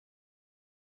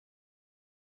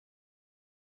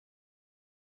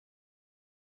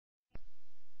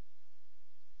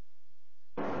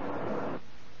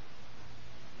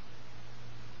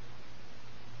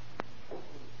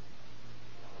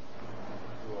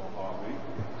hobby,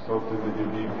 something that you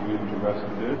need to be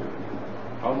interested in,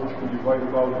 how much can you write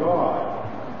about God?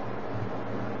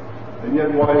 And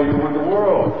yet, why are you in the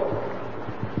world?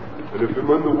 And if I'm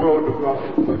in the world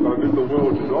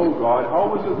to know God,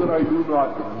 how is it that I do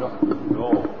not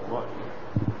know much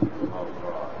about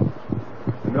God?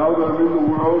 And now that I'm in the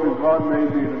world and God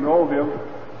made me to know Him,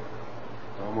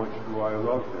 how much do I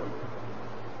love Him?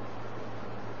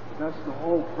 That's the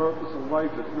whole purpose of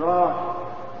life. It's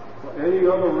not for any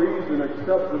other reason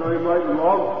except that I might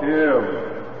love Him.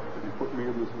 That He put me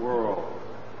in this world.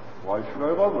 Why should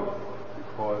I love Him?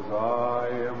 Because I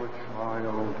am a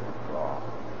child of God.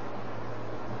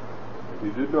 He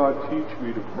did not teach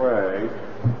me to pray,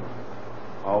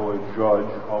 our Judge,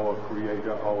 our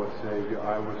Creator, our Savior.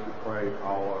 I was to pray,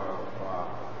 our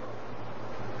Father,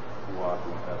 who art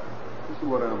in heaven. This is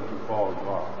what I am to call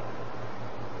God.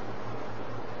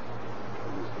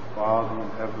 It is the Father in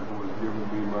heaven who has given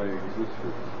me my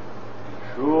existence.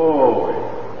 Surely,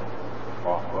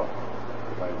 Papa,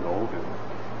 that I know Him.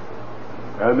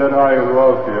 And that I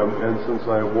love Him, and since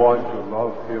I want to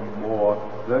love Him more,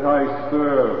 that I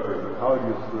serve Him. And how do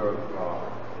you serve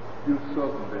God? You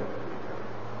submit to Him.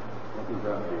 What does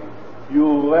that mean? You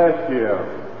let Him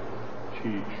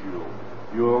teach you.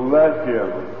 You let Him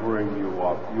bring you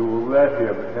up. You let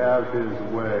Him have His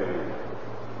way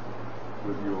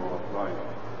with your life.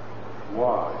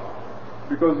 Why?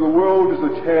 Because the world is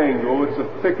a tangle, it's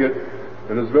a thicket,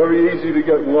 and it's very easy to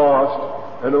get lost.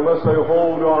 And unless I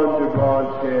hold on to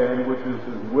God's hand, which is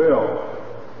His will,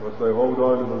 unless I hold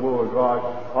on to the will of God,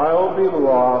 I'll be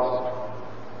lost.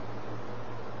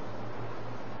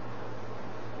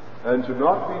 And to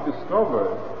not be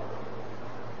discovered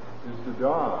is to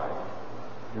die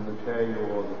in the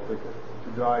tangle or the thicket,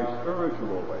 to die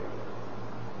spiritually.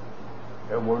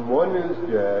 And when one is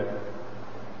dead,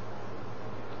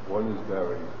 one is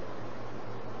buried.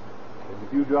 And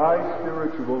if you die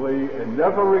spiritually and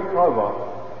never recover,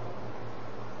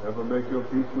 never make your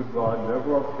peace with God,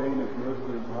 never obtain His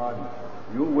mercy and pardon,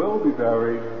 you will be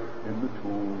buried in the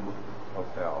tomb of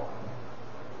hell.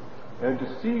 And to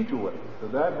see to it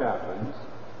that happens,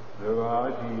 there are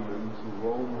demons who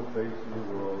roam the face of the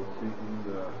world seeking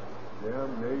the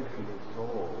damnation of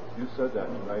souls. You said that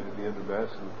tonight at the end of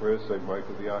Mass in the prayer, St.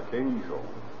 Michael the Archangel.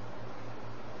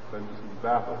 Send us in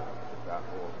battle, the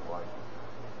battle of life.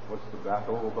 What's the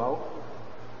battle about?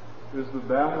 Is the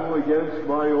battle against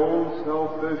my own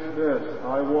selfishness.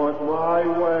 I want my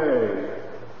way,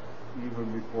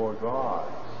 even before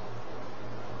God's.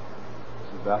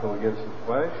 It's the battle against the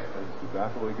flesh, and it's the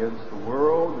battle against the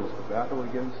world, it's the battle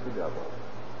against the devil.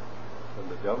 And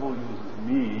the devil uses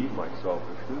me, my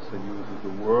selfishness, and uses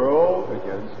the world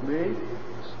against me,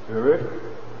 the Spirit,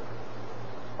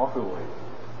 utterly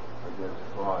against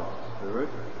God's Spirit,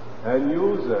 and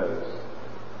uses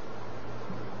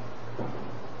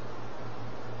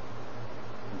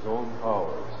His own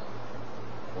powers.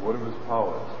 And what are His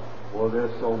powers? Well,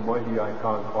 they're so mighty I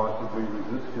can't possibly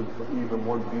resist Him for even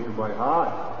one beat of my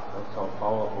heart. That's how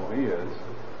powerful He is.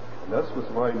 And that's what's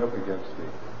lined up against me.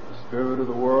 The spirit of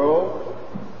the world,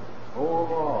 go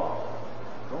along.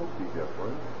 Don't be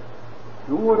different.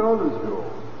 Do what others do.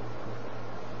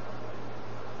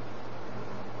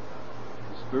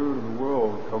 The spirit of the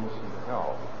world comes from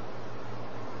hell.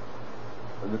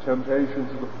 And the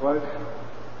temptations of the flesh,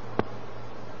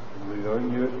 in the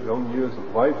young years of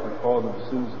life, we call them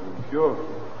sins of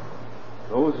impurity.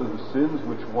 Those are the sins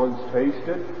which once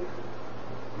tasted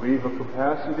leave a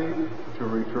capacity to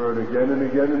return again and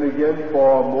again and again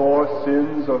for more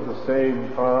sins of the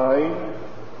same kind.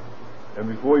 And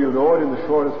before you know it, in the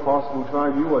shortest possible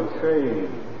time, you are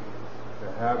chained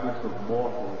to habits of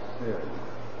mortal sin.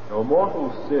 Now,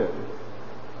 mortal sin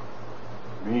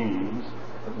means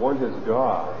that one has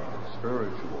died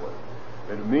spiritually.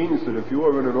 And it means that if you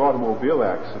were in an automobile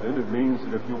accident, it means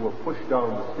that if you were pushed down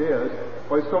the stairs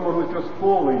by someone who's just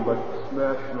falling but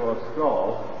smashed your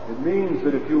skull, it means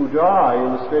that if you die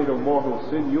in the state of mortal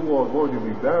sin, you are going to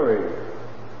be buried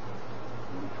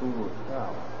in the tomb of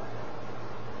hell.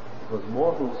 Because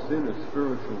mortal sin is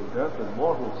spiritual death, and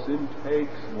mortal sin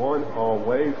takes one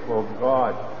away from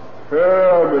God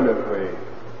permanently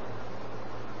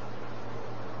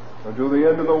until the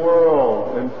end of the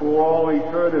world, and for all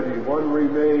eternity, one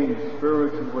remains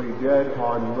spiritually dead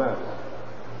unless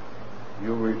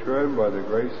you return by the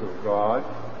grace of God,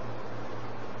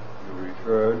 you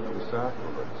return to the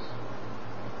sacraments.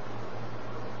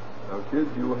 Now, kids,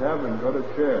 you haven't got a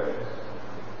chance,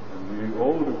 and the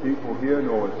older people here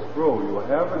know it's true, you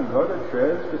haven't got a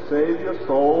chance to save your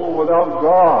soul without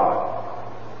God.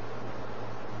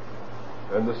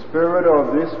 And the spirit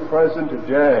of this present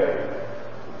day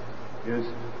is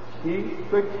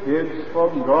keep the kids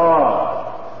from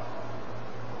God.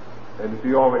 And if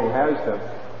he already has them,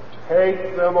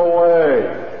 take them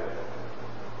away.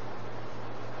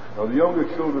 Now, the younger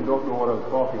children don't know what I'm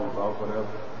talking about when I've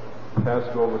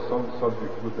passed over some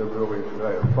subjects with them earlier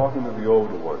today. I'm talking to the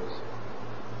older ones.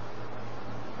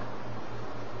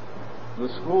 The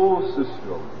school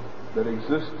system that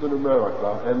exists in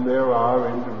America, and there are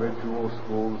individual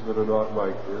schools that are not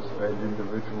like this, and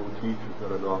individual teachers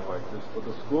that are not like this, but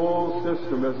the school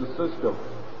system as a system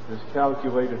is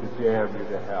calculated to damn you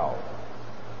to hell.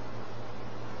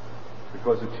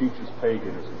 Because it teaches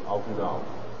paganism out and out.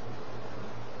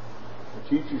 It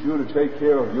teaches you to take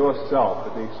care of yourself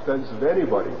at the expense of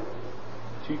anybody.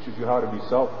 It teaches you how to be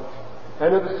selfish.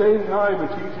 And at the same time, it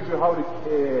teaches you how to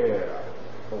care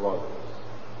for others.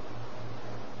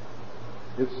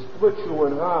 It splits you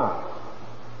in half.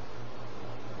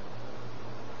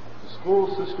 The school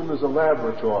system is a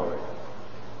laboratory.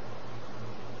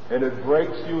 And it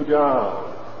breaks you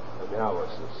down.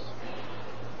 Analysis.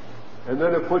 And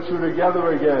then it puts you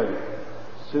together again.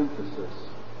 Synthesis.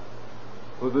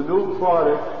 For the new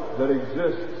product that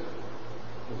exists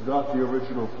is not the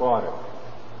original product.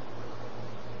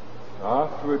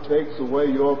 After it takes away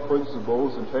your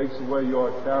principles and takes away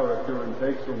your character and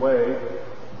takes away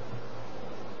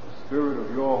the spirit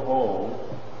of your home,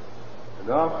 and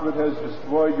after it has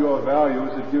destroyed your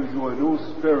values, it gives you a new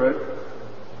spirit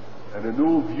and a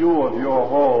new view of your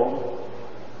home,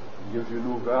 and gives you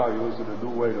new values and a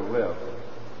new way to live.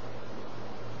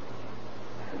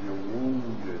 And you're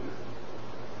wounded.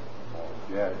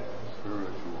 Dead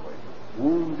spiritually,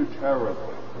 wounded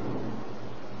terribly.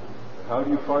 And how do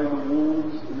you find the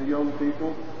wounds in the young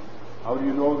people? How do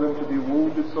you know them to be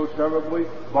wounded so terribly?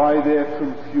 By their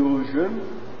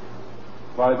confusion,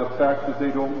 by the fact that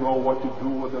they don't know what to do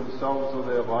with themselves or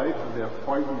their life, and they're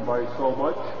frightened by so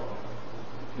much,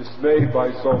 dismayed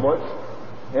by so much,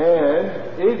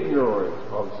 and ignorant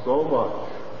of so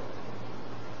much.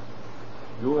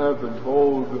 You have been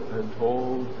told and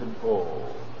told and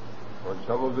told. On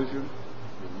television,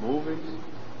 in movies,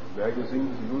 in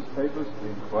magazines, in newspapers,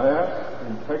 in class,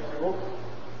 in textbooks.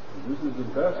 This is the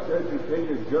best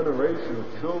educated generation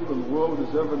of children the world has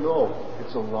ever known.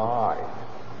 It's a lie.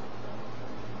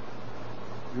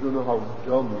 You don't know how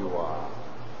dumb you are.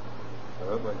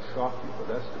 Now, that might shock you, but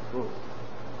that's the truth.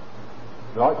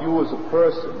 Not you as a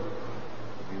person,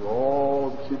 but all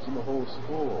the kids in the whole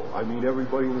school. I mean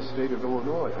everybody in the state of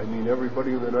Illinois. I mean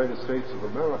everybody in the United States of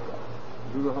America.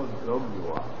 You know how dumb you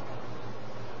are.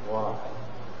 Why?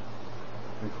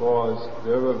 Because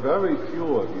there are very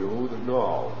few of you that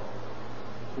know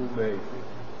who made me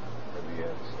and the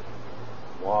answer.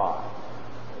 Why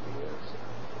and the answer.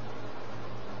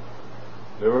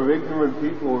 There are ignorant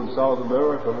people in South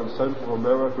America and Central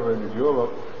America and in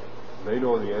Europe. They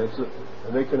know the answer,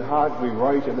 and they can hardly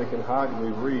write and they can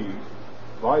hardly read.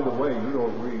 By the way, you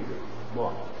don't read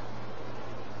much.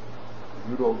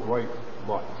 You don't write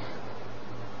much.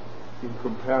 In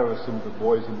comparison to the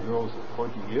boys and girls of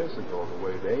 20 years ago, the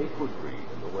way they could read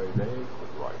and the way they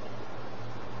could write.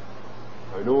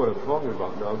 I know what I'm talking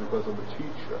about now because I'm a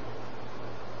teacher.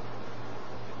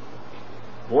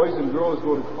 Boys and girls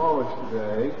go to college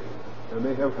today, and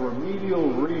they have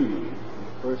remedial reading in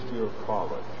the first year of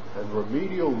college, and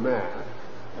remedial math,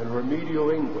 and remedial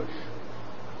English.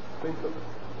 Think of it.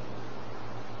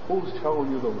 Who's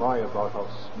telling you the lie about how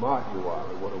smart you are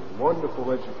and what a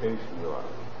wonderful education you are?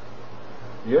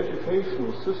 The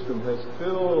educational system has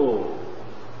filled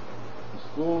the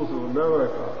schools of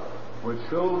America with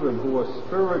children who are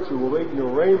spiritual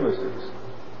ignoramuses.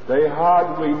 They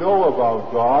hardly know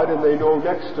about God, and they know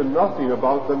next to nothing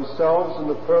about themselves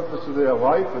and the purpose of their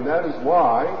life, and that is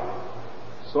why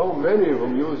so many of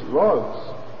them use drugs.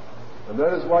 And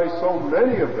that is why so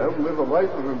many of them live a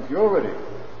life of impurity.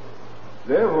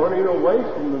 They're running away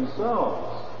from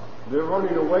themselves. They're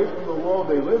running away from the world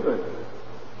they live in.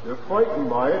 They're frightened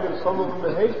by it, and some of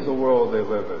them hate the world they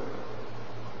live in.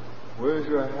 Where's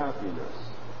your happiness?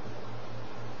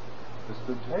 It's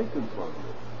been taken from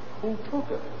you. Who took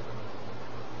it?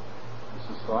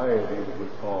 The society that we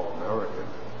call American.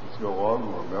 It's no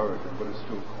longer American, but it's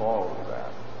still called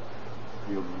that.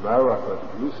 The America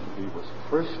that used to be was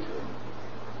Christian.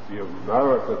 The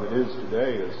America that is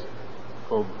today is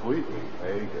completely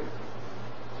pagan.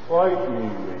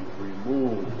 Frighteningly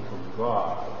removed from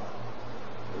God.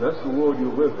 And that's the world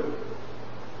you live in.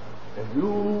 And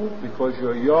you, because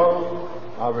you're young,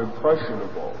 are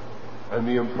impressionable. And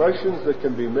the impressions that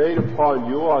can be made upon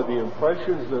you are the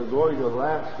impressions that are going to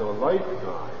last a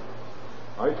lifetime.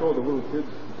 I told the little kids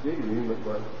this evening that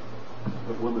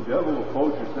when the devil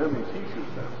approaches them, he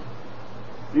teaches them.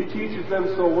 He teaches them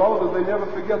so well that they never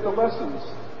forget the lessons.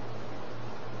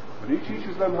 When he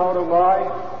teaches them how to lie,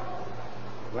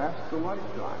 it lasts a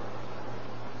lifetime.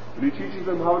 When he teaches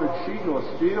them how to cheat or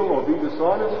steal or be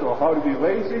dishonest or how to be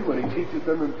lazy, when he teaches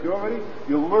them impurity,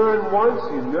 you learn once,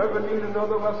 you never need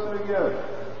another lesson again.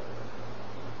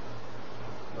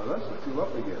 Now that's what you're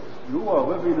up against. You are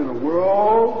living in a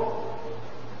world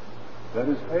that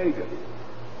is pagan.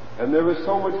 And there is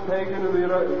so much paganism in the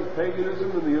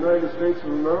United States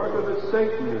of America that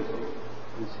Satanism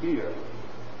is here.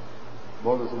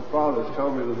 Mothers and fathers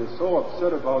tell me that they're so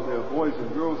upset about their boys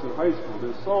and girls in high school.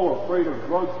 They're so afraid of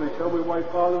drugs, they tell me, why,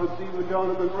 Father, it's even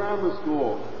down in the grammar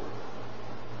school.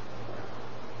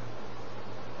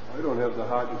 I don't have the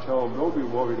heart to tell them, don't be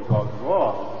worried about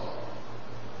drugs.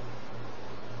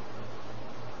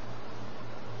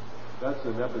 That's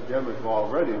an epidemic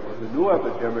already, but the new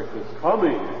epidemic that's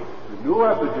coming, the new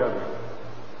epidemic,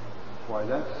 why,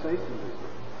 that's Satanism.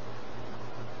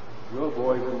 Your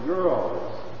boys and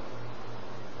girls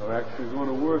are actually going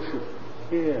to worship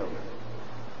him.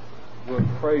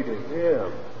 We'll pray to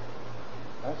him.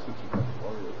 That's what you have to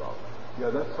worry about. Yeah,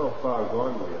 that's how far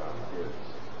gone we are, kids.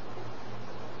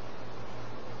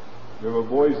 There are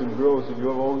boys and girls in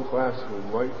your own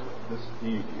classroom right this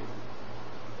evening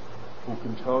who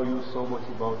can tell you so much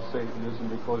about Satanism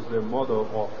because their mother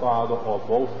or father or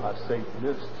both are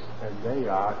Satanists, and they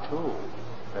are too.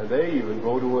 And they even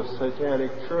go to a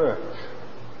satanic church.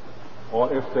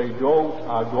 Or if they don't,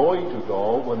 are going to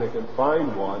go when they can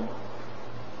find one.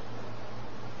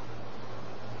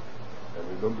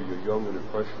 And remember, you're young and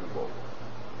impressionable.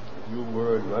 If you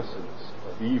learn lessons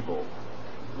of evil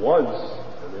once,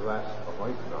 and they last a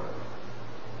lifetime,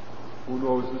 who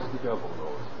knows this? The devil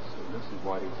knows this. And this is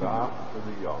why he's after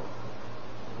the young.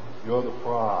 You're the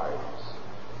prize.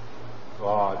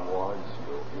 God wants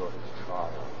you. You're his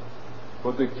child.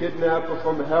 But the kidnapper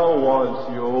from hell wants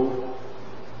you.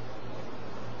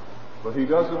 But he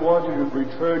doesn't want you to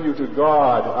return you to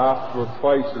God after a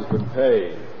price has been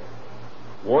paid.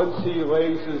 Once he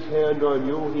lays his hand on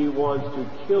you, he wants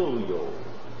to kill you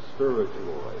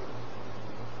spiritually.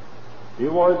 He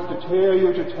wants to tear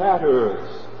you to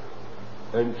tatters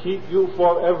and keep you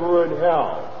forever in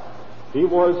hell. He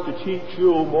wants to teach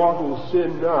you mortal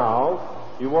sin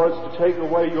now. He wants to take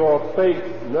away your faith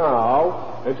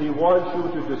now. And he wants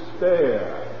you to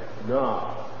despair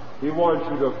now. He wants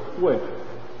you to quit.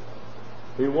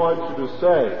 He wants you to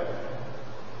say,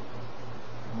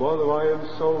 Mother, I am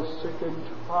so sick and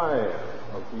tired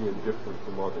of being different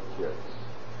from other kids.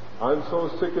 I'm so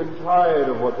sick and tired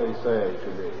of what they say to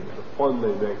me, the fun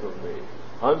they make of me.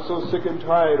 I'm so sick and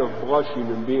tired of blushing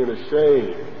and being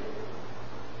ashamed.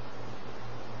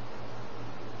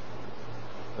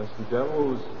 That's the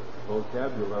devil's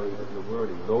vocabulary that you're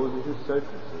learning. Those are his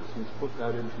sentences. He's put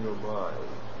that into your mind.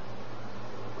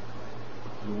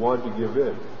 You want to give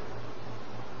in.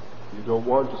 You don't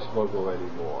want to struggle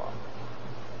anymore.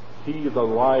 He, the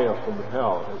liar from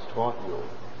hell, has taught you.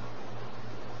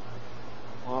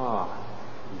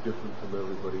 Be different from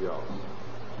everybody else.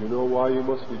 You know why you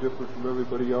must be different from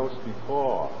everybody else?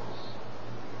 Because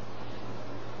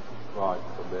God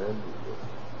commanded you.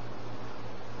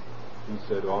 He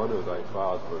said, honor thy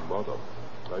father and mother.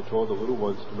 I told the little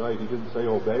ones tonight, he didn't say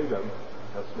obey them.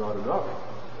 That's not enough.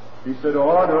 He said,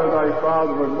 honor thy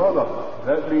father and mother.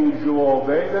 That means you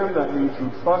obey them, that means you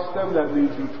trust them, that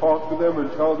means you talk to them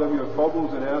and tell them your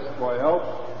troubles and ask for help,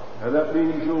 and that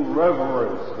means you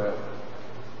reverence them.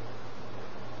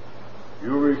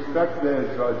 You respect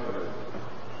their judgment.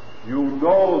 You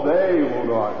know they will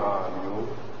not harm you.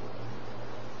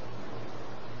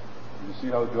 You see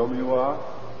how dumb you are?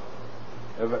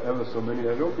 Ever so many,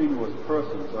 I don't mean you as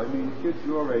persons, I mean kids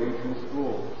your age in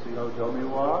school. See how dumb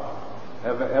you are?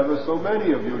 Ever so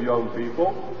many of you young people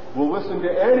will listen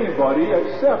to anybody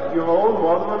except your own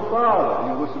mother and father.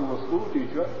 You listen to a school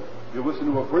teacher, you listen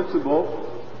to a principal,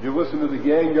 you listen to the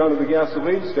gang down at the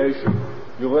gasoline station,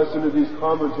 you listen to these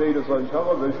commentators on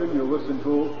television, you listen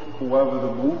to whoever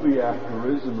the movie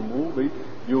actor is in the movie,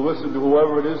 you listen to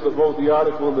whoever it is that wrote the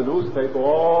article in the newspaper,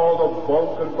 all the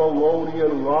bunk and baloney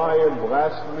and lie and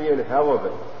blasphemy and hell of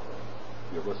it.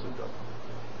 You listen to them.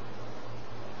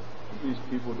 These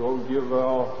people don't give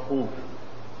a hoot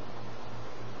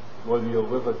whether you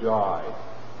live or die,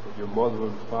 but your mother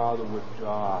and father would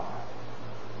die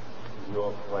in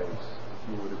your place if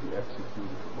you were to be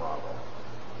executed tomorrow.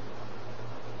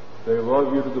 They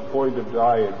love you to the point of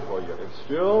dying for you. And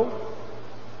still,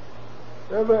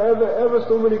 ever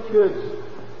so many kids,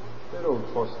 they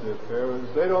don't trust their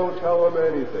parents. They don't tell them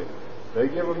anything. They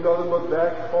give them nothing but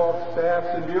back talk,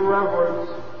 sass, and irreverence.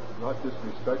 Not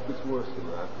disrespect, it's worse than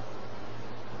that.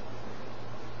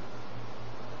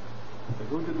 And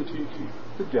who did the teaching?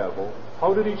 The devil.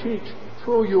 How did he teach?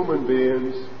 Through human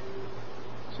beings.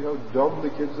 See how dumb the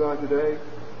kids are today?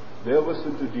 They'll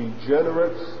listen to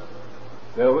degenerates.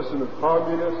 They'll listen to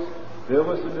communists. They'll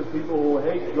listen to people who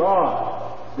hate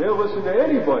God. They'll listen to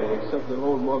anybody except their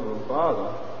own mother and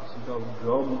father. See how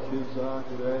dumb kids are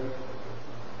today?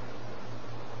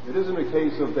 It isn't a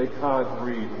case of they can't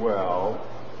read well.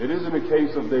 It isn't a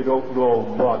case of they don't know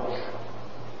much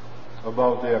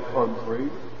about their country,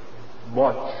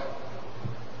 much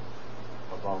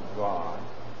about God.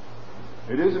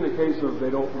 It isn't a case of they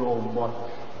don't know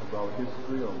much about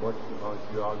history or much about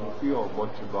geography or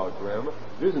much about grammar.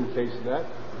 It isn't a case of that.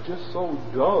 They're just so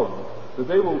dumb that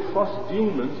they will trust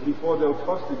demons before they'll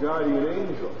trust a guardian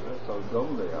angel. That's how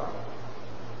dumb they are.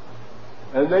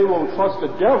 And they will trust the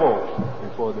devil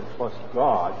before they trust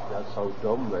God. That's how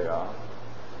dumb they are.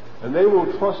 And they will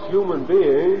trust human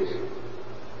beings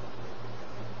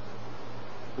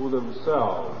who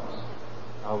themselves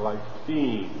are like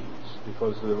fiends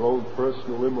because of their own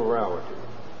personal immorality.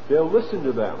 They'll listen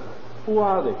to them. Who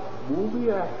are they?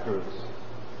 Movie actors.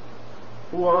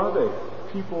 Who are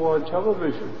they? People on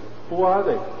television. Who are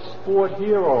they? Sport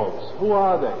heroes. Who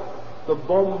are they? The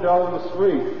bum down the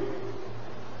street.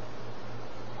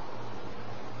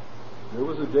 There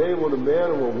was a day when a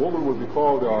man or a woman would be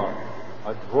called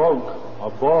a drunk, a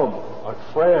bum,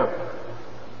 a tramp,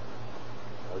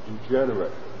 a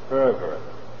degenerate, pervert.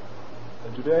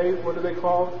 And today, what are they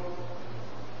called?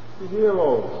 The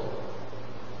heroes.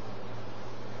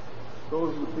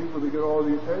 Those are the people that get all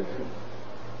the attention.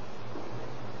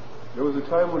 There was a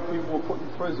time when people were put in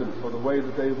prison for the way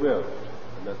that they lived.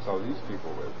 And that's how these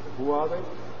people lived. And who are they?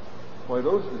 Why,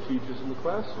 those are the teachers in the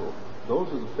classroom. Those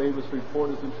are the famous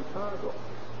reporters in Chicago.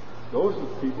 Those are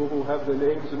the people who have their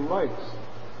names in lights.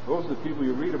 Those are the people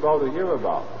you read about or hear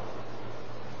about.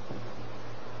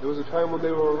 There was a time when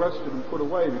they were arrested and put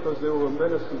away because they were a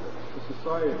menace to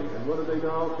society. And what are they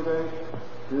now today?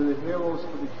 They're the heroes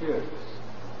for the kids.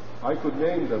 I could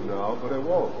name them now, but I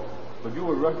won't. But you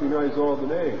would recognize all the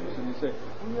names. And you say,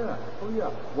 oh yeah,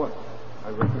 what? I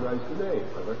recognize the name.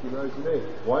 I recognize the name.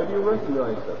 Why do you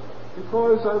recognize them?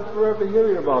 Because I'm forever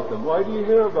hearing about them. Why do you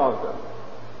hear about them?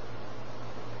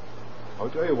 I'll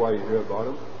tell you why you hear about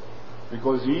them.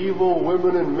 Because evil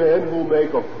women and men who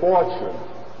make a fortune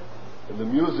in the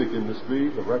music industry,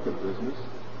 the record business,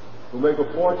 who make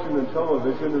a fortune in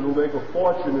television and who make a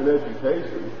fortune in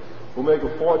education, who make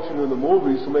a fortune in the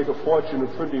movies, who make a fortune in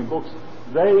printing books,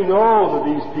 they know that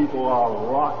these people are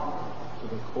rotten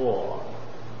to the core.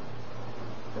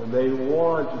 And they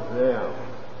want them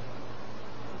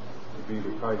to be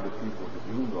the kind of people that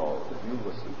you know, that you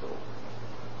listen to.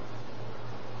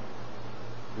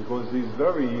 Because these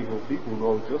very evil people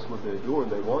know just what they're doing.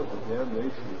 They want the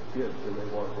damnation of kids and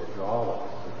they want their dollars.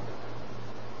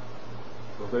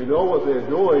 So they know what they're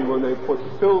doing when they put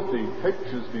filthy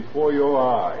pictures before your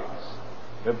eyes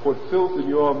and put filth in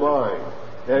your mind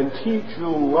and teach you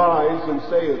lies and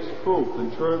say it's truth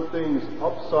and turn things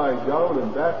upside down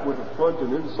and backward and front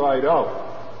and inside out.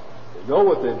 They know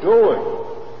what they're doing.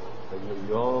 And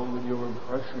you're young and you're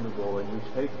impressionable and you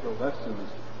take the lessons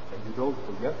and you don't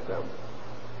forget them.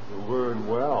 You learn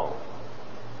well.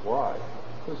 Why?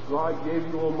 Because God gave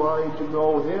you a mind to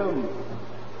know Him,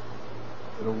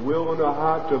 and a will and a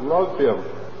heart to love Him,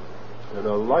 and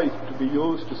a life to be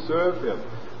used to serve Him.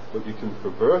 But you can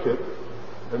pervert it,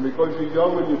 and because you're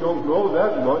young and you don't know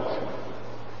that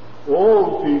much,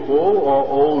 old people or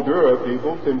older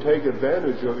people can take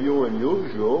advantage of you and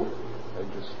use you and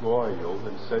destroy you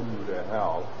and send you to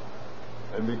hell.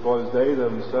 And because they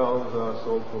themselves are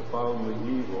so profoundly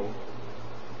evil,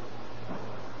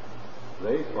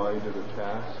 they find it a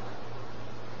task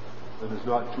that is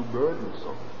not too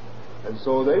burdensome. And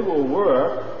so they will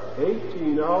work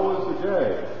 18 hours a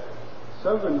day,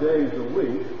 7 days a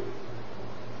week,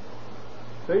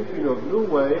 thinking of new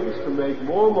ways to make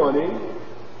more money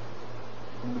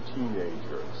from the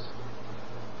teenagers.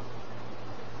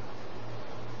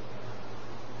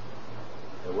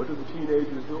 And what do the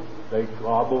teenagers do? They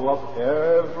gobble up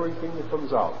everything that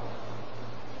comes out.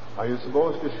 Are you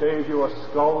supposed to shave your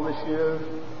skull this year?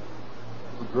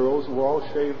 The girls will all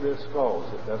shave their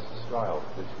skulls if that's the style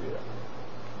this year.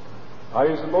 Are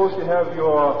you supposed to have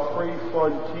your 3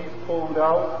 front teeth pulled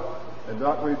out and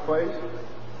not replaced?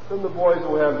 Then the boys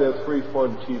will have their 3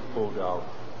 front teeth pulled out.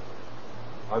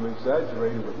 I'm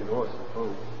exaggerating, but you know it's the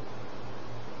truth.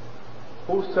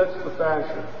 Who sets the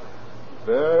fashion?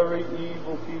 Very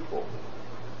evil people.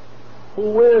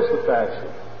 Who wears the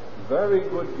fashion? Very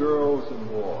good girls and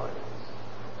boys,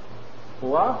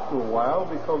 who after a while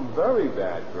become very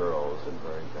bad girls and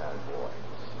very bad boys.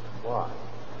 Why?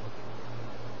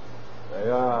 They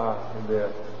are, in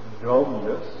their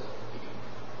dumbness,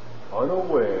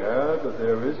 unaware that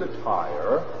there is a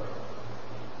tire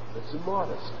that's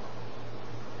immodest.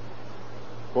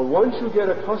 But once you get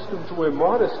accustomed to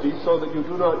immodesty so that you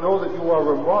do not know that you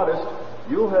are immodest,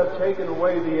 you have taken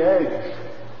away the edge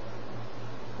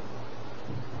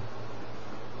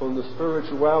from the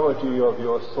spirituality of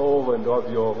your soul and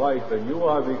of your life, and you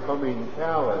are becoming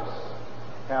callous,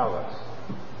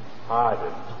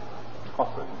 hardened,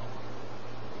 toughened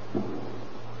to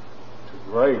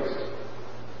grace.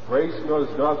 Grace does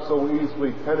not so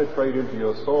easily penetrate into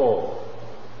your soul.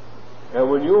 And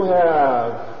when you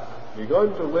have begun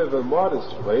to live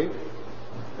immodestly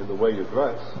in the way you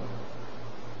dress,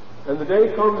 and the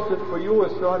day comes that for you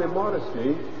it's not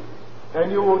immodesty, and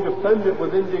you will defend it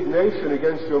with indignation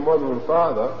against your mother and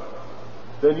father,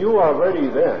 then you are ready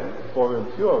then for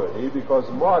impurity, because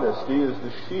modesty is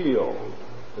the shield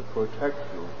that protects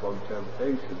you from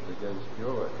temptations against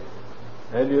purity.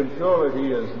 And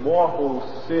impurity is mortal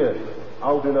sin,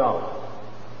 out and out.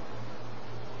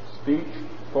 Speech,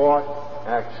 thought,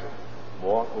 action,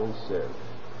 mortal sin.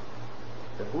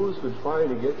 And who's been trying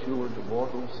to get you into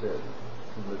mortal sin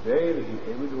from the day that he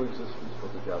came into existence for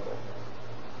the devil?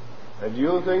 And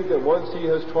you think that once he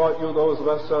has taught you those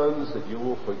lessons that you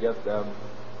will forget them?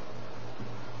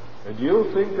 And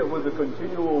you think that with the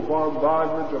continual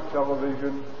bombardment of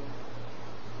television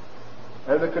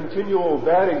and the continual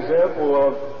bad example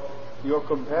of your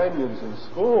companions in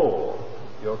school,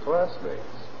 your classmates,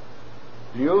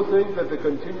 do you think that the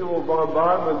continual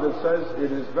bombardment that says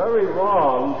it is very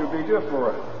wrong to be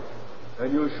different,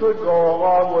 and you should go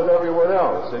along with everyone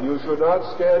else, and you should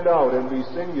not stand out and be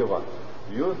singular,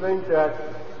 do you think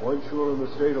that once you are in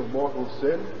the state of mortal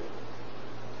sin,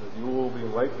 that you will be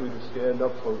likely to stand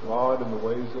up for God and the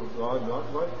ways of God?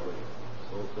 Not likely.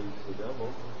 So thinks the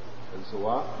devil. And so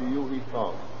after you he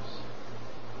comes.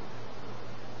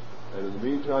 And in the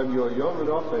meantime you are young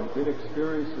enough and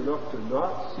inexperienced enough to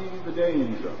not see the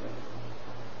danger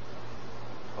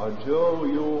until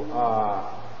you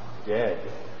are dead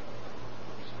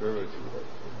spiritually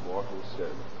in mortal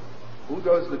sin. Who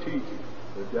does the teaching?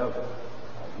 The devil.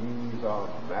 He's a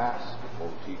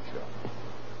masterful teacher.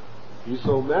 He's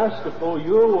so masterful,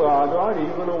 you are not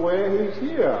even aware he's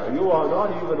here. You are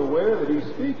not even aware that he's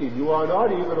speaking. You are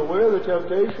not even aware the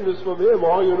temptation is from him.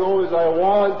 All you know is, I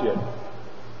want it.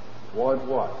 Want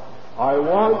what? I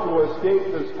want to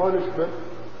escape this punishment.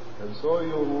 And so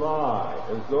you lie,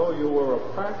 as though you were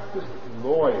a practiced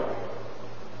lawyer.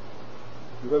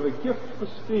 You have a gift for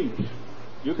speech.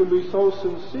 You can be so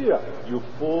sincere. You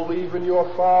fool even your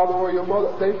father or your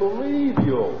mother. They believe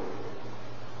you.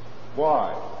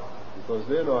 Why? Because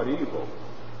they're not evil.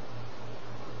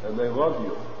 And they love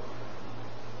you.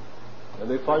 And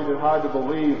they find it hard to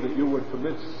believe that you would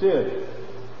commit sin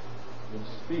in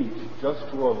speech just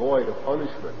to avoid a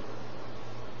punishment.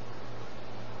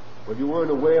 But you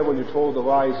weren't aware when you told the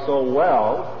lie so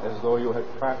well, as though you had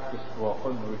practiced for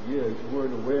 100 years, you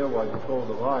weren't aware while you told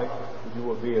the lie that you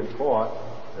were being taught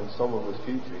and someone was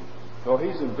teaching. No,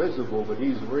 he's invisible, but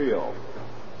he's real.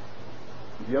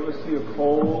 Did you ever see a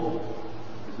coal?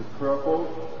 Is it purple?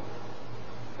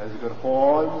 Has it got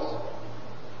horns?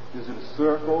 Is it a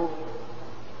circle?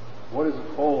 What is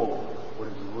a coal? What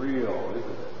is real,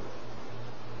 isn't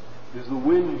it? Is the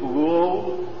wind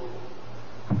blue?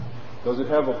 Does it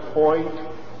have a point?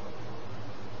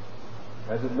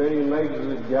 Has it many legs as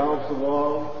it gallops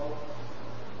along?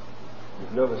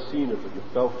 You've never seen it, but you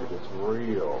felt it. It's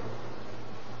real.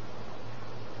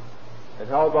 And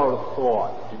how about a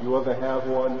thought? Did you ever have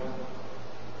one?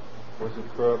 Was it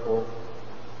purple?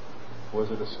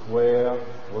 Was it a square?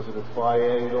 Was it a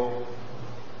triangle?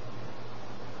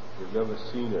 You've never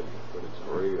seen it, but it's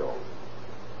real.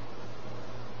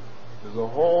 There's a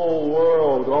whole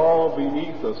world all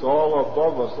beneath us, all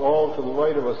above us, all to the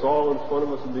right of us, all in front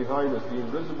of us and behind us, the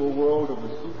invisible world of the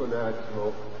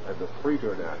supernatural and the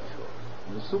preternatural.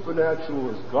 And the supernatural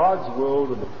is God's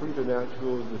world, and the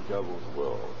preternatural is the devil's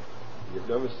world. You've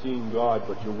never seen God,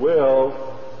 but you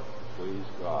will please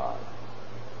God.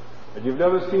 And you've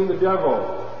never seen the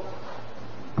devil.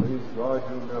 Please God,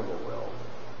 you never will.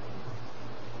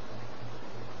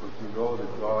 But you know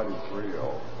that God is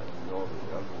real, and you know the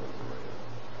devil is real.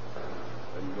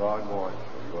 And God wants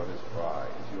you. You're his prize.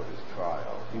 You're his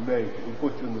trial. He made you. He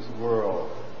put you in this world.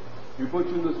 He put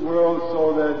you in this world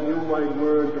so that you might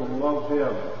learn to love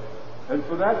him. And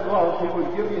for that love, he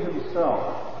would give you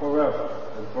himself forever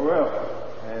and forever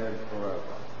and forever.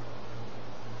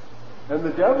 And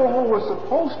the devil, who was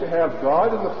supposed to have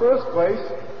God in the first place,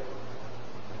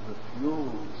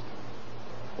 refused.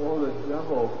 Oh, the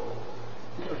devil,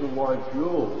 he doesn't want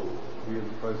you. to be in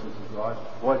the presence of God.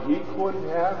 What he couldn't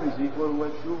have, is he going to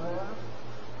let you have?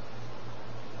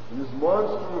 And this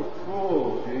monster of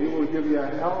cruelty, he will give you a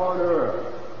hell on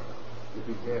earth if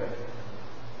he can.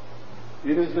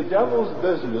 It is the devil's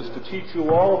business to teach you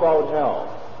all about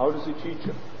hell. How does he teach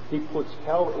you? He puts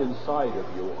hell inside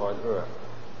of you on earth,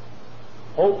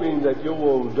 hoping that you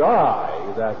will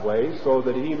die that way so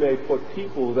that he may put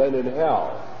people then in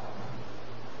hell.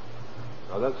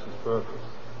 Now that's his purpose.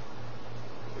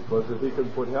 Because if he can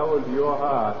put hell into your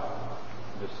heart,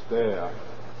 despair,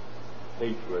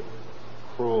 hatred,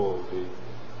 cruelty,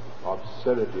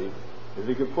 obscenity, if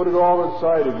he can put it all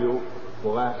inside of you,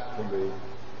 blasphemy,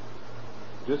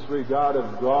 disregard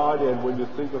of God, and when you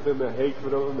think of him, a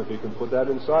hatred of him, if he can put that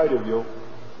inside of you,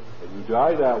 and you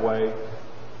die that way,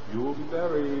 you will be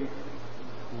buried in the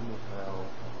tomb of hell,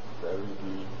 very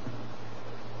deep.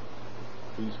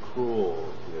 He's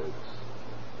cruel, kids.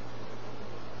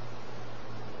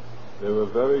 There are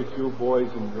very few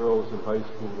boys and girls in high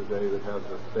school today that have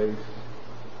the face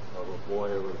of a boy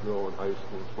or a girl in high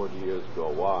school 20 years ago.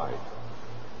 Why?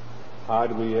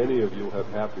 Hardly any of you have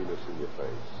happiness in your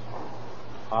face.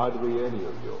 Hardly any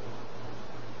of you.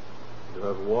 You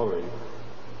have worry.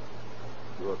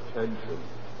 You have tension.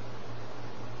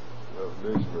 You have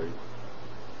misery.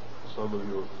 Some of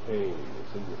you have pain.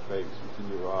 It's in your face. It's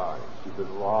in your eyes. You've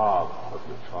been robbed of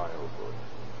your childhood.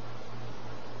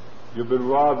 You've been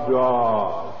robbed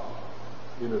of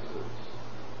innocence.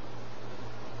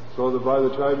 So that by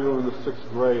the time you were in the 6th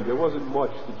grade, there wasn't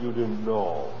much that you didn't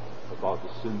know about the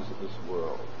sins of this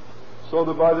world. So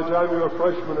that by the time you're a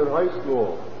freshman in high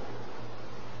school,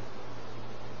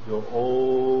 you're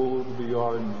old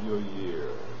beyond your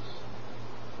years.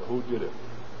 Now, who did it?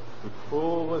 The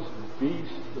cruelest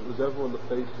beast that was ever on the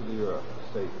face of the earth,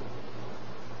 Satan,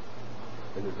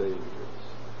 and his angels.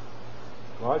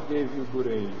 God gave you good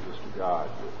angels to guard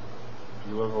you.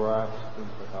 Do you ever ask them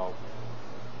for help?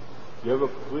 Do you ever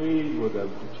plead with them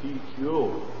to teach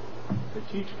you? They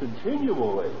teach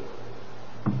continually.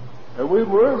 And we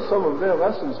learn some of their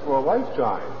lessons for a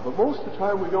lifetime, but most of the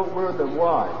time we don't learn them.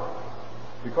 Why?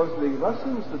 Because the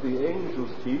lessons that the angels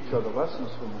teach are the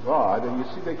lessons from God, and you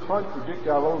see they contradict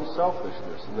our own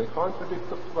selfishness, and they contradict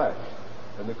the flesh,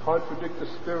 and they contradict the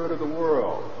spirit of the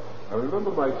world. I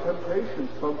remember my temptations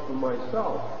come from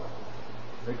myself.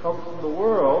 They come from the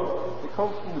world. They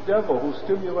come from the devil, who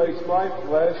stimulates my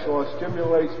flesh, or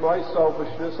stimulates my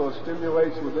selfishness, or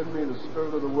stimulates within me the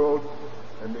spirit of the world.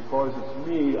 And because it's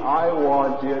me, I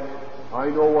want it. I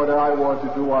know what I want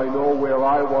to do. I know where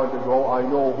I want to go. I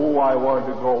know who I want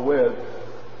to go with.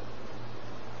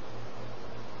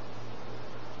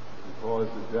 Because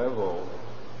the devil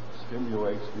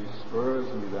stimulates me, spurs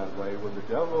me that way. When the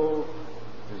devil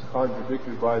is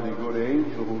contradicted by the good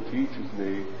angel who teaches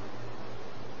me,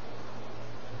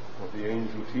 what the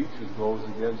angel teaches goes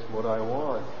against what I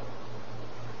want.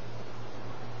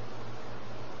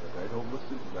 And I don't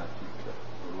listen to that teacher.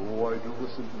 Nor I do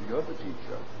listen to the other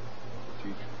teacher, the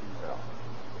teacher from hell.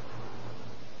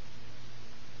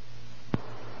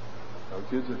 Now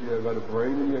kids, if you have got a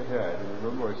brain in your head, and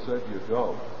remember I said you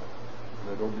don't,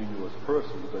 and I don't mean you as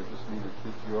persons, I just mean the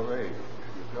kids your age.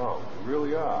 You don't. You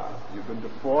really are. You've been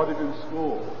defrauded in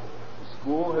school. The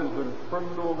school has been a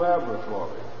criminal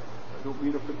laboratory. I don't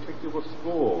mean a particular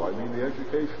school. I mean the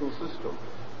educational system.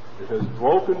 It has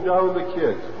broken down the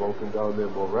kids, broken down their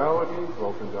morality,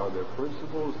 broken down their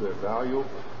principles, their value,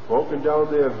 broken down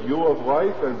their view of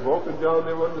life, and broken down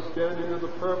their understanding of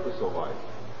the purpose of life.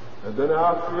 And then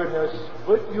after it has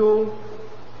split you,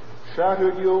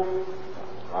 shattered you,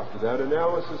 after that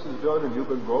analysis is done and you've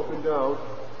been broken down,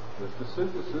 with the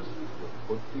synthesis,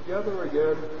 you're put together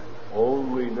again,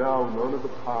 only now none of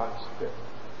the parts fit.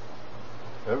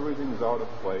 Everything's out of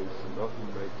place and nothing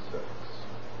makes sense.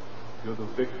 You're the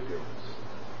victims.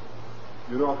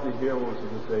 You're not the heroes of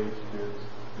this age, kids.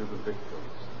 You're the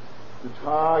victims. The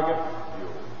target,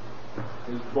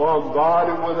 you, is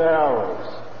bombarded with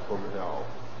arrows from hell.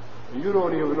 And you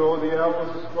don't even know the arrows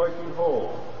are striking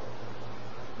home.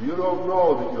 You don't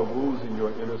know that you're losing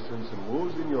your innocence and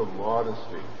losing your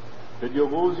modesty, that you're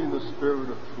losing the spirit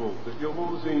of truth, that you're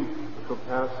losing the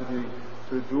capacity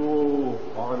to do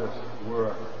honest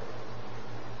work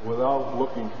without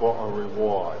looking for a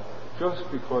reward. Just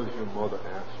because your mother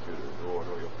asked you to do it,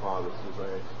 or your father says, I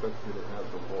expect you to have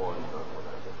the lawn done when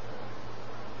I get back.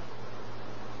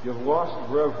 You've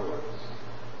lost reverence.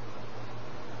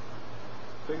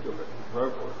 Think of it,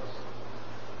 reverence.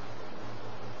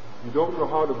 You don't know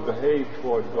how to behave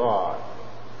toward God.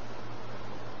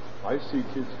 I see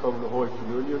kids come to Holy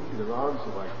Communion, their arms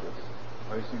are like this.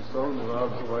 I see some, their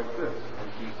arms are like this. I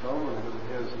see some, and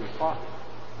their hands in their pocket.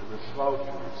 and they're slouching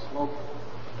and smoking.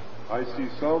 I see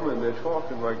some and they're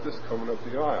talking like this coming up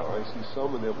the aisle. I see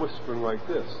some and they're whispering like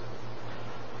this.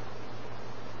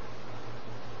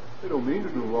 They don't mean to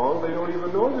do wrong. They don't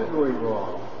even know they're doing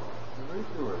wrong. They're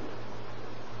ignorant.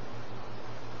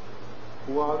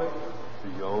 Who are they?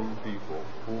 The young people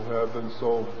who have been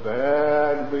so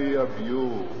badly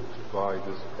abused by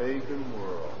this pagan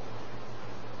world.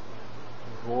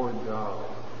 You're going down.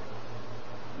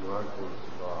 You aren't going to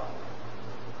survive.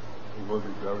 You're going to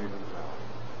be buried in hell.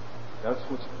 That's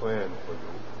what's planned for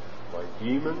you by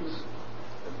demons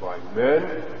and by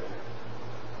men.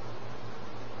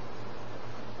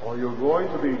 Or you're going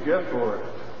to be different,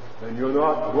 and you're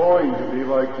not going to be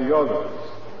like the others.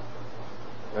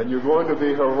 And you're going to be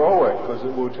heroic, because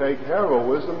it will take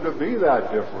heroism to be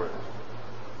that different.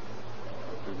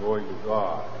 But you're going to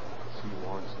God, because He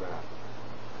wants that.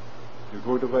 You're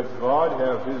going to let God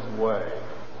have His way.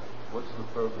 What's the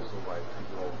purpose of life?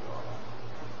 To know God.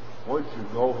 Once you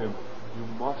know Him, you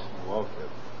must love Him.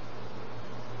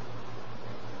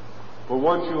 But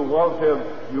once you love Him,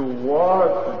 you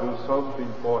want to do something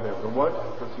for Him. And what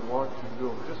does He want you to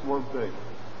do? Just one thing.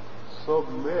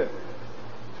 Submit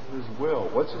to His will.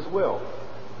 What's His will?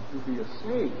 That you be a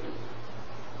saint.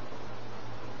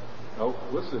 Now,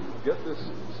 listen, get this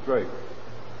straight.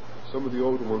 Some of the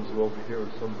older ones are over here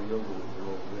and some of the younger ones are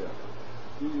over there.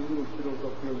 You little kiddos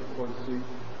up here in the front seat.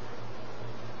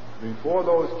 Before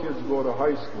those kids go to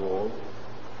high school,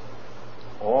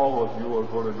 all of you are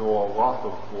going to know a lot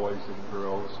of boys and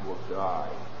girls who have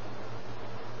died.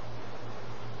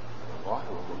 A lot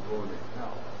of them are going to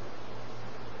hell.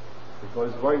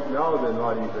 Because right now they're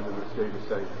not even in the state of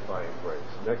sanctifying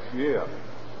grace. Next year,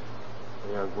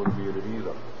 they aren't going to be in it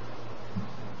either.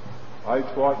 I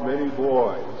taught many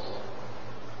boys.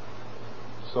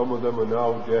 Some of them are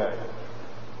now dead.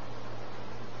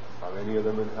 Are any of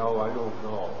them in hell? I don't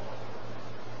know.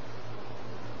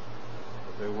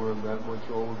 But they weren't that much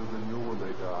older than you when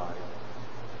they died.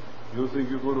 You think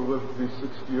you're going to live to be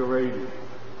 60 or 80.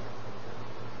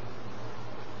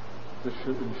 The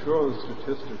insurance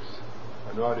statistics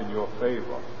are not in your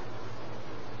favor.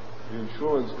 The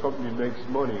insurance company makes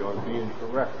money on being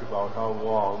correct about how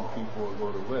long people are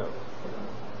going to live.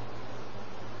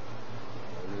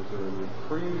 There's an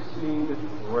increasing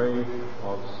rate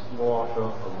of slaughter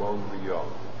among the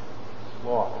young.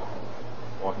 Slaughter.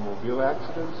 Automobile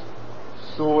accidents,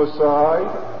 suicide,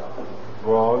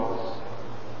 drugs.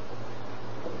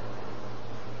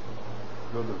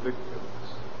 You're the victims.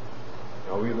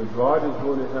 Now either God is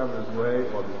going to have His way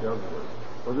or the devil is.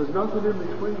 Well, there's nothing in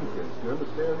between, kids. Do you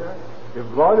understand that? If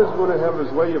God is going to have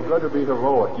His way, you've got to be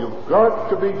heroic. You've got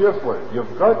to be different.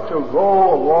 You've got to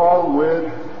go along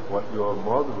with what your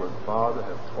mother and father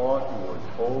have taught you and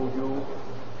told you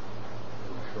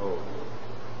and showed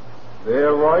you.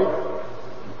 They're right.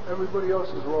 Everybody else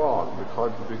is wrong. It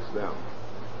contradicts them.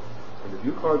 And if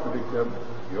you contradict them,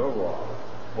 you're wrong.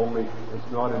 Only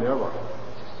it's not an error.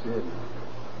 It's a sin.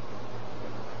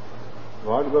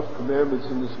 God left commandments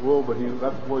in this world, but He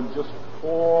left one just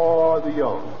for the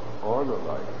young. Honor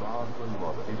thy father and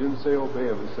mother. He didn't say obey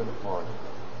them, He said honor them.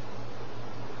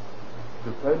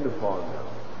 Depend upon them.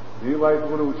 Be like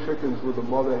little chickens with a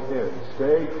mother hen.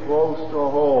 Stay close to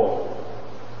home.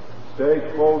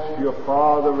 Stay close to your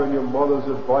father and your mother's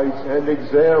advice and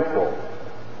example.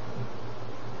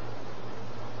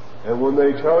 And when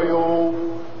they tell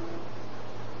you,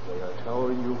 they are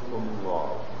telling you from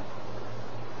love.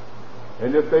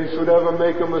 And if they should ever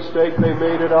make a mistake, they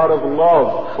made it out of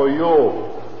love for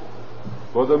you.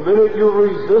 For the minute you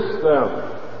resist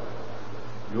them,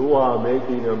 you are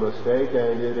making a mistake,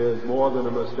 and it is more than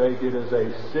a mistake, it is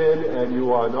a sin, and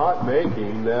you are not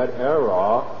making that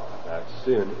error, that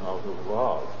sin, out of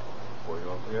love for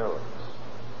your parents.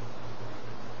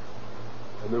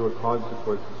 And there are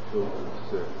consequences, children, to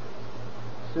sin.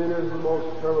 Sin is the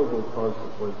most terrible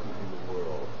consequences in the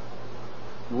world.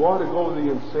 You ought to go to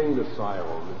the insane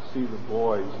asylum and see the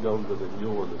boys younger than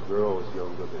you and the girls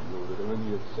younger than you that are in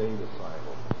the insane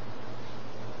asylum.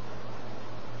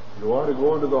 You ought to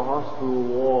go into the hospital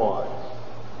wards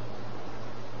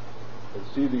and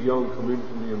see the young come in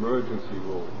from the emergency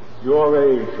room, your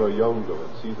age or younger,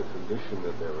 and see the condition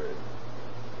that they're in.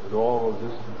 And all of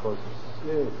this because of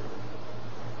sin.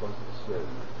 Because of sin.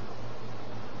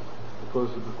 Because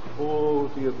of the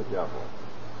cruelty of the devil.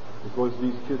 Because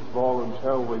these kids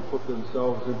voluntarily put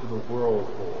themselves into the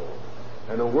whirlpool.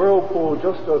 And a whirlpool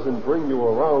just doesn't bring you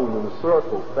around in a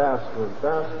circle faster and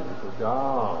faster. You go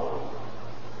down.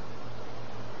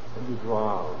 And you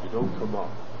drown. You don't come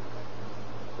up.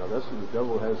 Now that's what the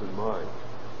devil has in mind.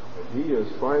 And he is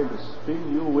trying to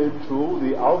spin you into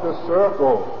the outer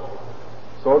circle.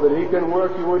 so that he can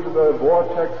work you into the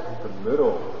vortex of the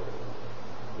middle,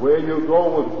 where you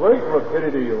go with great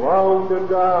rapidity round and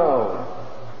down.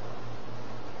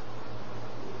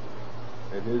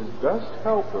 And his best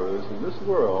helpers in this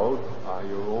world are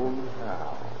your own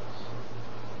pals.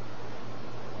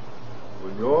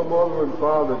 When your mother and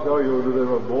father tell you that there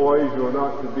are boys you're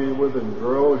not to be with and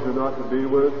girls you're not to be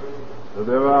with, that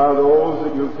there are those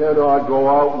that you cannot go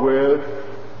out with,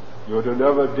 you're to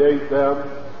never date them,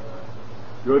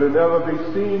 you're to never be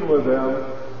seen with them,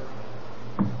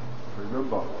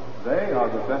 remember, they are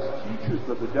the best teachers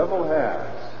that the devil has.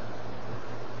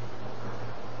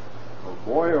 A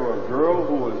boy or a girl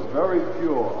who is very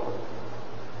pure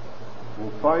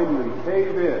will finally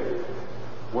cave in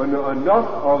when enough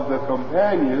of the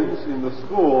companions in the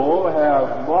school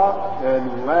have mocked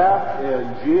and laughed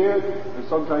and jeered and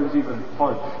sometimes even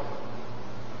punched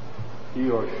he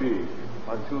or she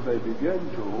until they begin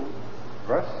to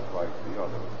dress like the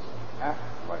others, act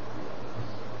like the others.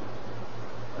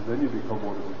 And then you become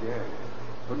one of the gang.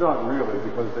 But not really,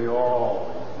 because they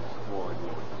all scorn you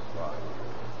and despise you.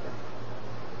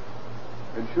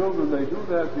 And children, they do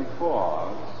that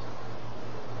because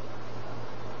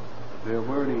they're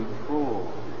learning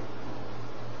cruelty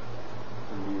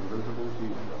from the invisible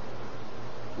teacher.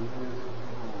 He is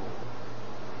cruel.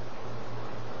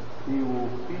 He will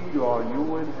feed on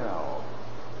you in hell,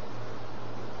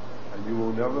 and you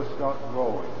will never stop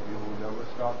growing. You will never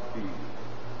stop feeding.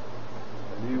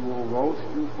 And he will roast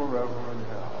you forever in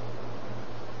hell.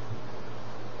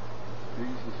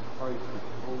 Jesus Christ has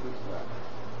told us that.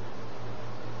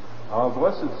 Our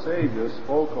blessed Savior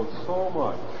spoke of so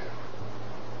much,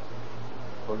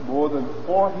 but more than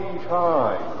 40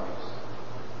 times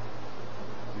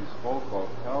he spoke of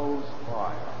hell's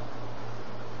fire.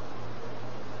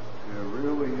 There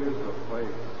really is a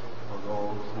place for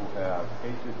those who have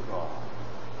hated God,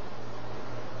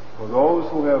 for those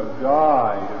who have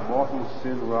died in mortal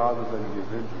sin rather than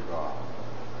give in to God.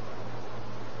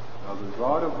 Now the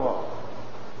God above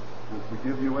will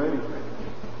forgive you anything,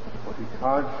 but he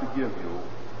can't forgive you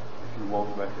if you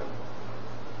won't let him.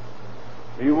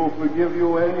 He will forgive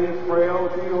you any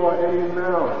frailty or any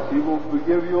malice. He will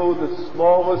forgive you the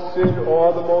smallest sin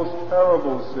or the most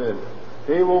terrible sin.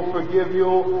 He will forgive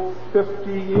you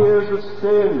 50 years of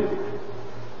sin.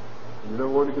 You never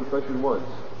went to confession once.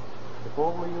 If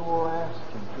only you will ask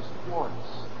him just once.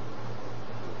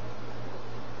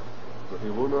 But he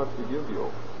will not forgive you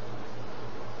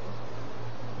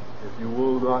if you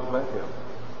will not let him.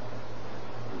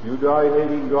 If you die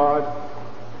hating God,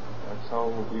 that's how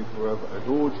it will be forever. And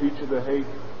who will teach you to hate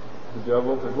the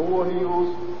devil? And who will he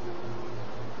use?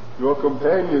 Your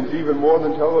companions, even more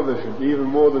than television, even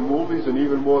more than movies, and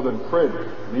even more than print,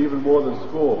 and even more than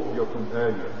school, your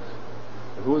companions.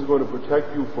 And who is going to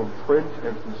protect you from print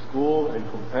and from school and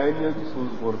companions? Who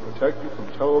is going to protect you from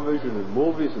television and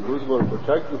movies? And who is going to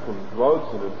protect you from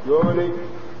drugs and impurity?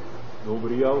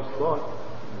 Nobody else but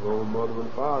your own mother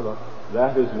and father.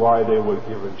 That is why they were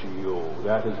given to you.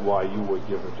 That is why you were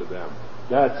given to them.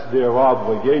 That's their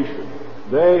obligation.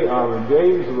 They are in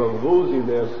danger of losing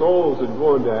their souls and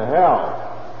going to hell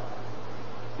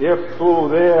if through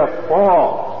their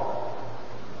fault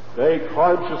they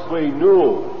consciously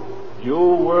knew you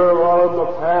were on the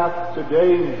path to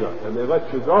danger and they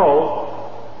let you go.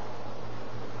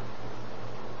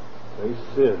 They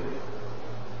sinned.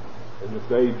 And if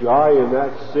they die in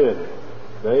that sin,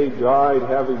 they died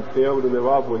having failed in their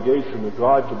obligation to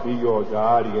God to be your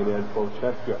guardian and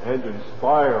protector and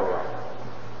inspirer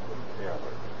and parent,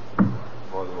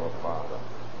 mother or father.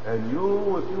 And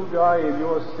you, if you die in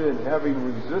your sin, having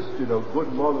resisted a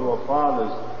good mother or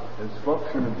father's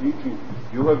instruction and teaching,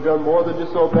 you have done more than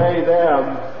disobey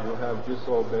them. You have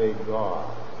disobeyed God.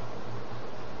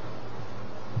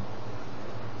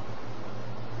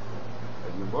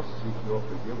 And you must seek your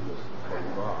forgiveness from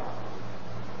God.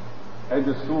 And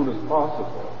as soon as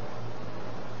possible,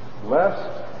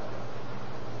 lest,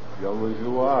 young as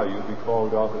you are, you be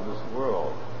called out of this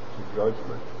world to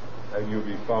judgment, and you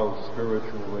be found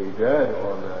spiritually dead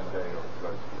on that day of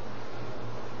judgment.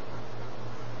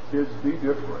 Kids, be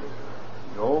different.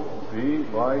 Don't be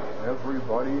like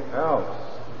everybody else.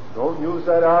 Don't use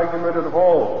that argument at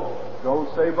home. Don't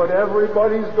say, but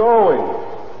everybody's going.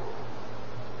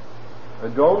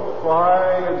 And don't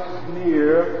cry and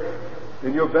sneer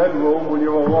in your bedroom when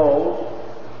you're alone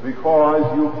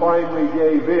because you finally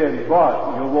gave in,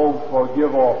 but you won't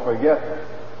forgive or forget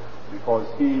because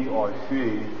he or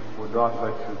she would not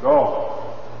let you go.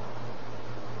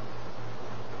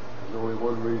 There's only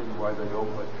one reason why they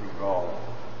don't let you go.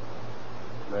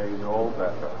 They know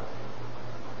better.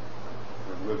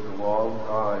 They've lived a long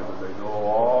time, and they know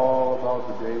all about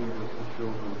the dangers of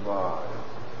children's lives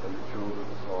and the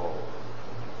children's souls.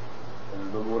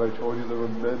 And remember what I told you, there are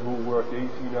men who work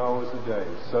 18 hours a day,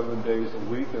 7 days a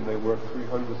week, and they work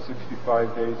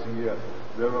 365 days a year.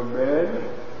 There are men,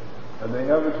 and they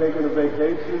haven't taken a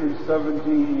vacation in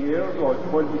 17 years, or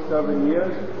 27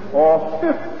 years, or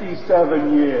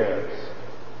 57 years.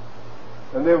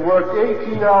 And they've worked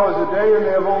 18 hours a day, and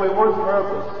they have only one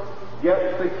purpose: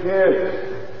 get the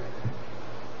kids.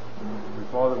 We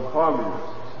call them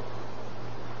communists,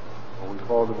 or we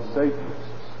call them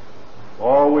Satanists,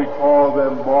 or we call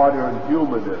them modern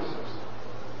humanists.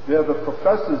 They're the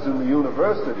professors in the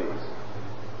universities.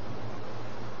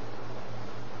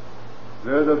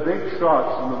 They're the big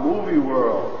shots in the movie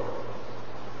world.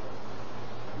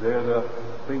 They're the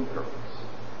thinkers.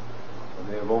 And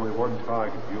they have only one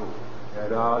target, you.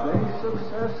 And are they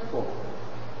successful?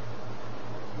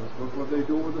 Let's look what they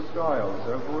do with the styles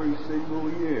every single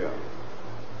year.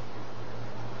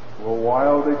 For a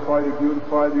while they try to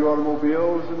beautify the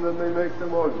automobiles, and then they make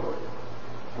them ugly.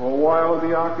 For a while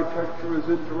the architecture is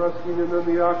interesting, and then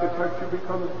the architecture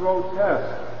becomes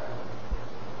grotesque.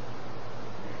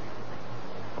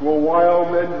 For a while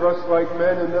men dress like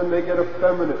men, and then they get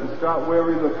effeminate and start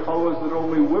wearing the colors that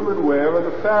only women wear and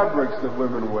the fabrics that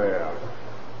women wear.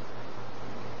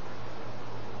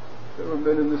 There were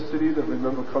men in the city that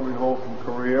remember coming home from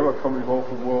Korea or coming home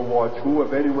from World War II.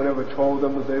 If anyone ever told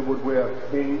them that they would wear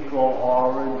pink or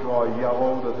orange or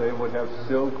yellow, that they would have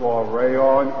silk or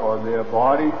rayon on their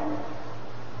body,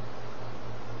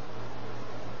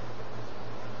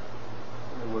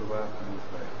 they would laugh in your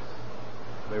face.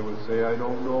 They would say, I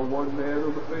don't know one man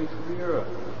on the face of the earth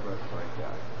who is dressed like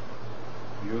that.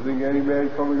 Do you think any man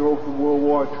coming home from World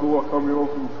War II or coming home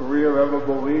from Korea ever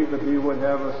believed that he would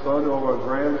have a son or a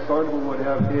grandson who would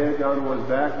have hair down to his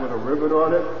back with a ribbon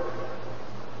on it,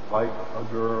 like a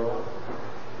girl?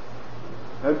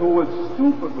 And who would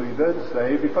stupidly then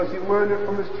say, because he learned it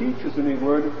from his teachers, and he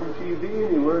learned it from TV,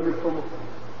 and he learned it from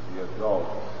the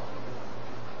adults.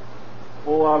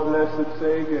 Oh, our blessed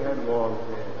Savior had long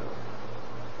hair.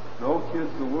 No, kids,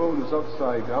 the world is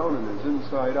upside down and is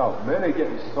inside out. Men are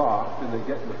getting soft and they're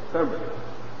getting effeminate.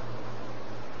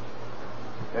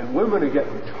 And women are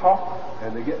getting tough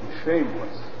and they're getting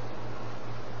shameless.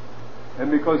 And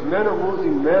because men are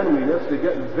losing manliness, they're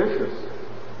getting vicious.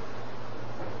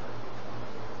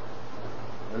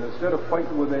 And instead of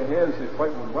fighting with their hands, they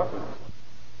fight with weapons.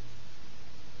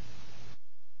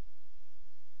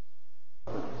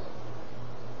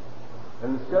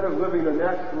 And instead of living a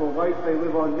natural life, they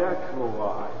live unnatural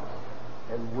lives.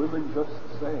 And women just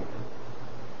the same.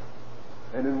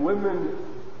 And in women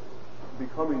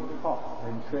becoming tough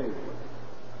and shameless,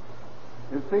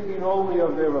 and thinking only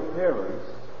of their appearance,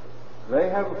 they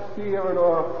have a fear and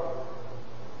a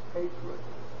hatred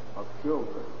of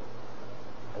children.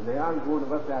 And they aren't going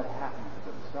to let that happen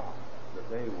to themselves, that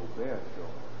they will bear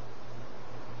children.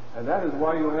 And that is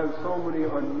why you have so many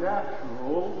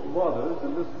unnatural mothers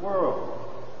in this world.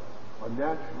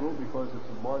 Unnatural because it's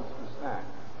a monstrous act.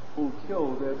 Who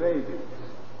kill their babies.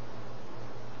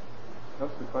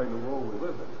 That's the kind of world we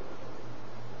live in.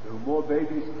 There were more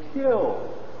babies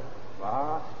killed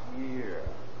last year.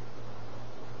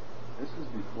 This is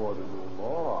before the new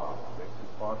law makes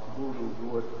it possible to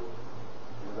do it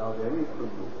without any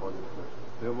criminal punishment.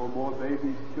 There were more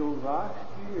babies killed last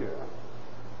year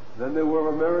than there were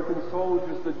American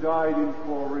soldiers that died in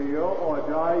Korea or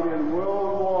died in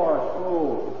World War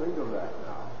II. Think of that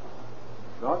now.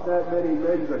 Not that many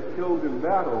men got killed in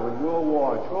battle in World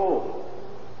War II.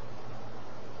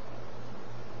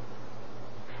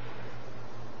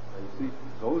 And see,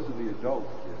 those are the adult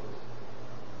kids.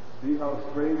 See how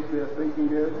strange their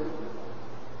thinking is?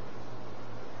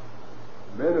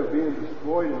 Men are being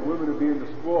destroyed and women are being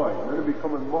destroyed. Men are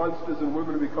becoming monsters and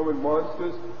women are becoming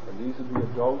monsters. And these are the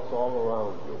adults all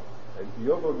around you. And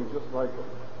you're going to be just like them.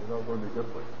 You're not going to be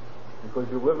different. Because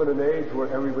you live in an age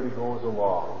where everybody goes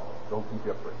along. Don't be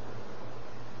different.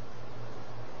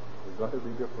 You've got to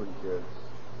be different, kids.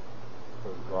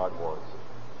 Because God wants it.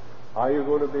 How are you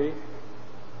going to be?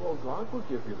 Well, God will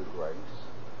give you the grace.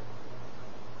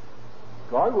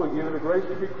 God will give you the grace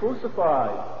to be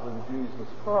crucified with Jesus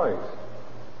Christ,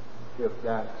 if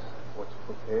that's what's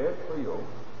prepared for you.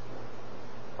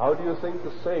 How do you think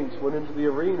the saints went into the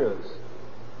arenas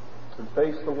and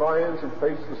faced the lions and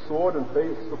faced the sword and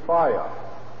faced the fire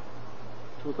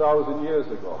 2,000 years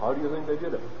ago? How do you think they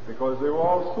did it? Because they were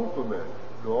all supermen.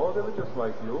 No, they were just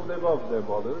like you. They loved their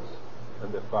mothers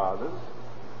and their fathers.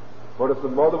 But if the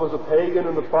mother was a pagan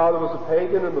and the father was a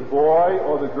pagan and the boy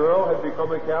or the girl had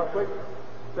become a Catholic,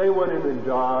 They went in and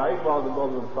died while the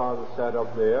mother and father sat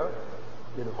up there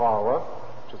in horror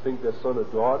to think their son or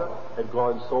daughter had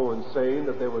gone so insane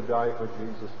that they would die for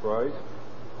Jesus Christ.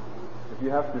 If you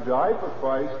have to die for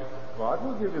Christ, God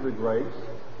will give you the grace.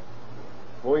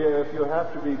 Or if you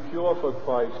have to be pure for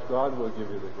Christ, God will give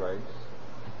you the grace.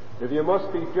 If you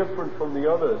must be different from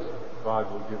the others,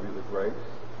 God will give you the grace.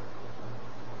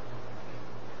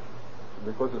 And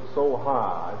because it's so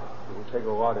hard, it will take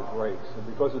a lot of grace. And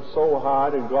because it's so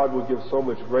hard and God will give so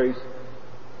much grace,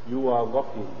 you are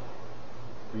lucky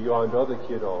beyond other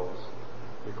kiddos,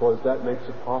 because that makes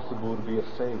it possible to be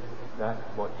a saint that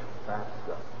much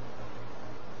faster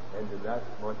and in that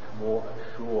much more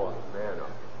sure manner.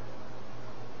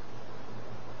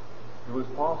 It was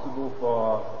possible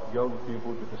for young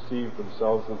people to deceive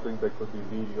themselves and think they could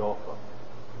be mediocre.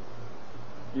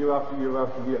 Year after year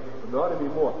after year. But not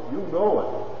anymore. You know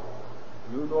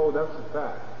it. You know that's a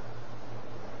fact.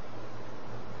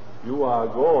 You are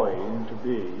going to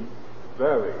be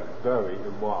very, very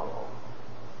immoral.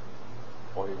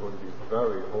 Or you're going to be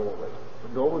very holy.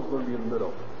 But no one's going to be in the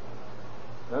middle.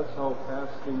 That's how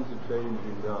fast things are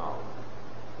changing now.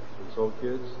 And so,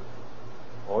 kids,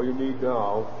 all you need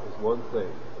now is one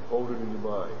thing. Hold it in your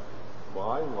mind.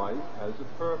 My life has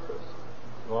a purpose.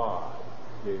 God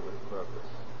gave it purpose.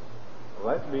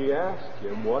 Let me ask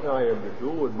Him what I am to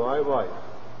do in my life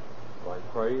by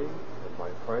praying and by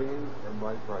praying and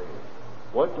by praying.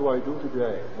 What do I do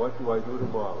today? What do I do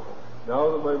tomorrow?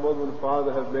 Now that my mother and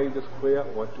father have made this clear,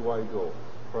 what do I do?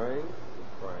 Pray and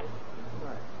pray and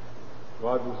pray.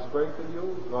 God will strengthen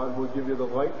you. God will give you the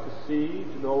light to see,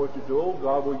 to know what to do.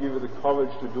 God will give you the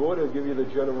courage to do it. He'll give you the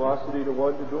generosity to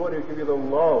want to do it. He'll give you the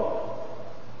love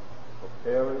of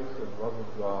parents and love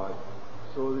of God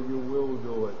so that you will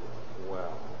do it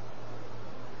well.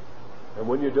 And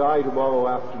when you die tomorrow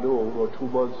afternoon, or 2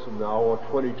 months from now, or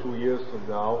 22 years from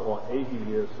now, or 80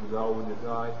 years from now, when you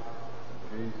die,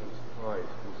 Jesus Christ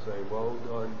will say, well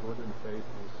done, good and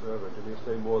faithful servant. And he'll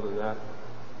say more than that,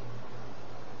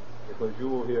 because you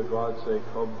will hear God say,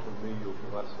 come to me, you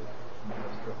blessed.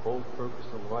 That's the whole purpose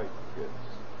of life, kids.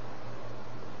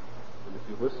 And if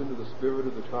you listen to the spirit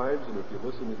of the times, and if you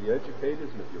listen to the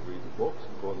educators, and if you read the books,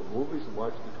 and go to the movies, and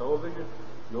watch the television,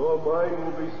 your mind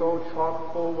will be so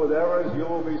chock full with errors, you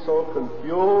will be so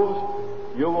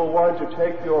confused, you will want to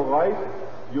take your life,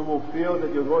 you will feel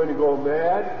that you're going to go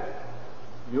mad,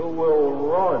 you will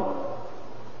run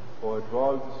for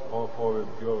drugs or for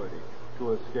impurity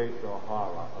to escape the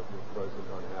horror of your present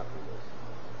unhappiness.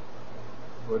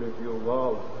 But if you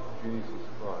love Jesus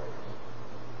Christ,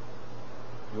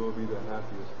 you will be the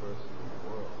happiest person in the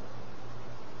world.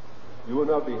 You will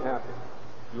not be happy.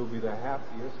 You will be the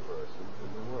happiest person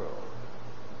in the world.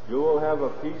 You will have a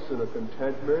peace and a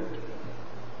contentment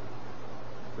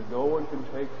that no one can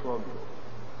take from you,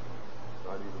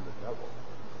 not even the devil.